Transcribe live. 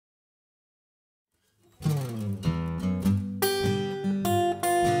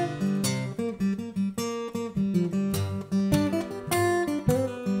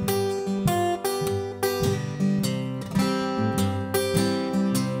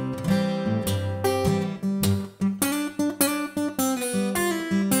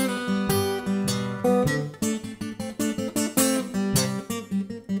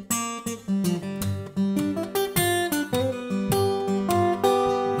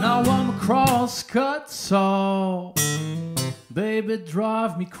Now I'm a crosscut saw. Baby,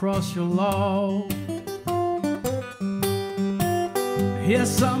 drive me cross your law.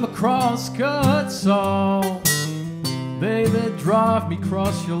 Yes, I'm a crosscut saw. Baby, drive me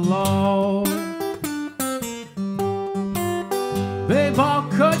cross your law. Babe, I'll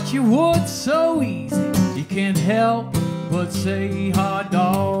cut your wood so easy, you can't help but say hard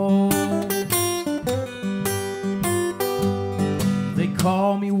dog. They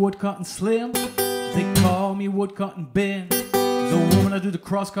call me woodcutting Slim, they call me woodcutting Ben. The woman I do the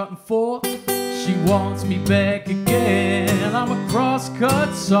cross-cutting for, she wants me back again. I'm a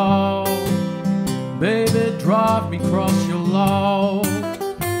crosscut saw. Baby, drive me cross your law.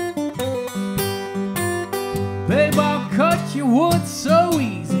 Babe, I'll cut your wood so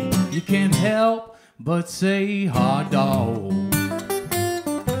easy, you can't help but say hard dog.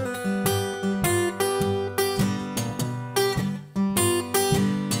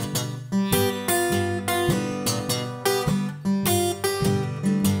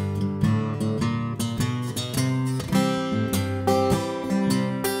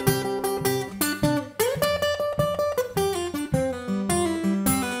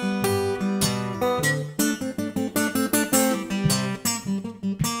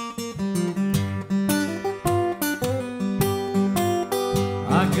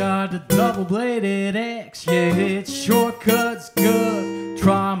 I got a double-bladed axe, yeah, its shortcut's good.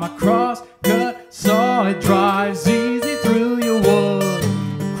 Try my crosscut saw, it drives easy through your wood.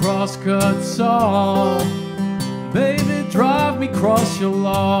 Crosscut saw, baby, drive me cross your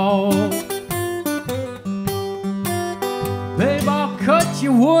law. Babe, I'll cut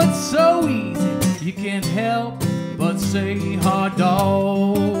your wood so easy, you can't help but say hard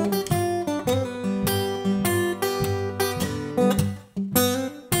dog.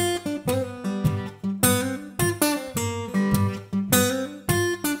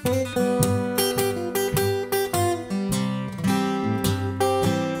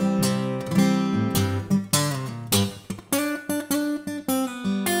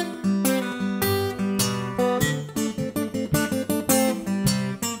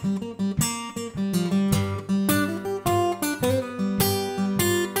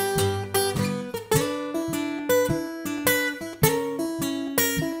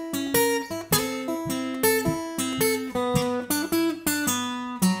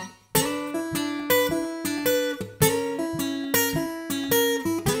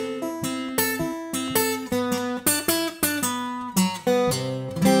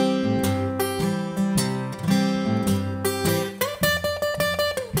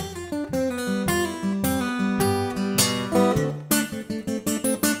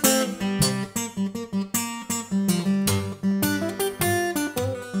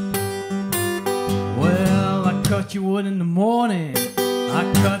 Cut your wood in the morning,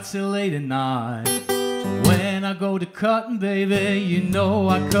 I cut till late at night. When I go to cutting, baby, you know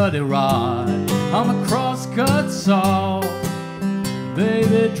I cut it right. I'm a crosscut saw,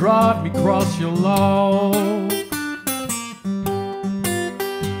 baby, drive me cross your law.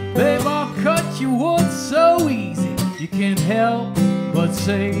 Babe, I'll cut your wood so easy, you can't help but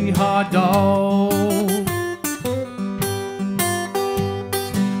say hard dog.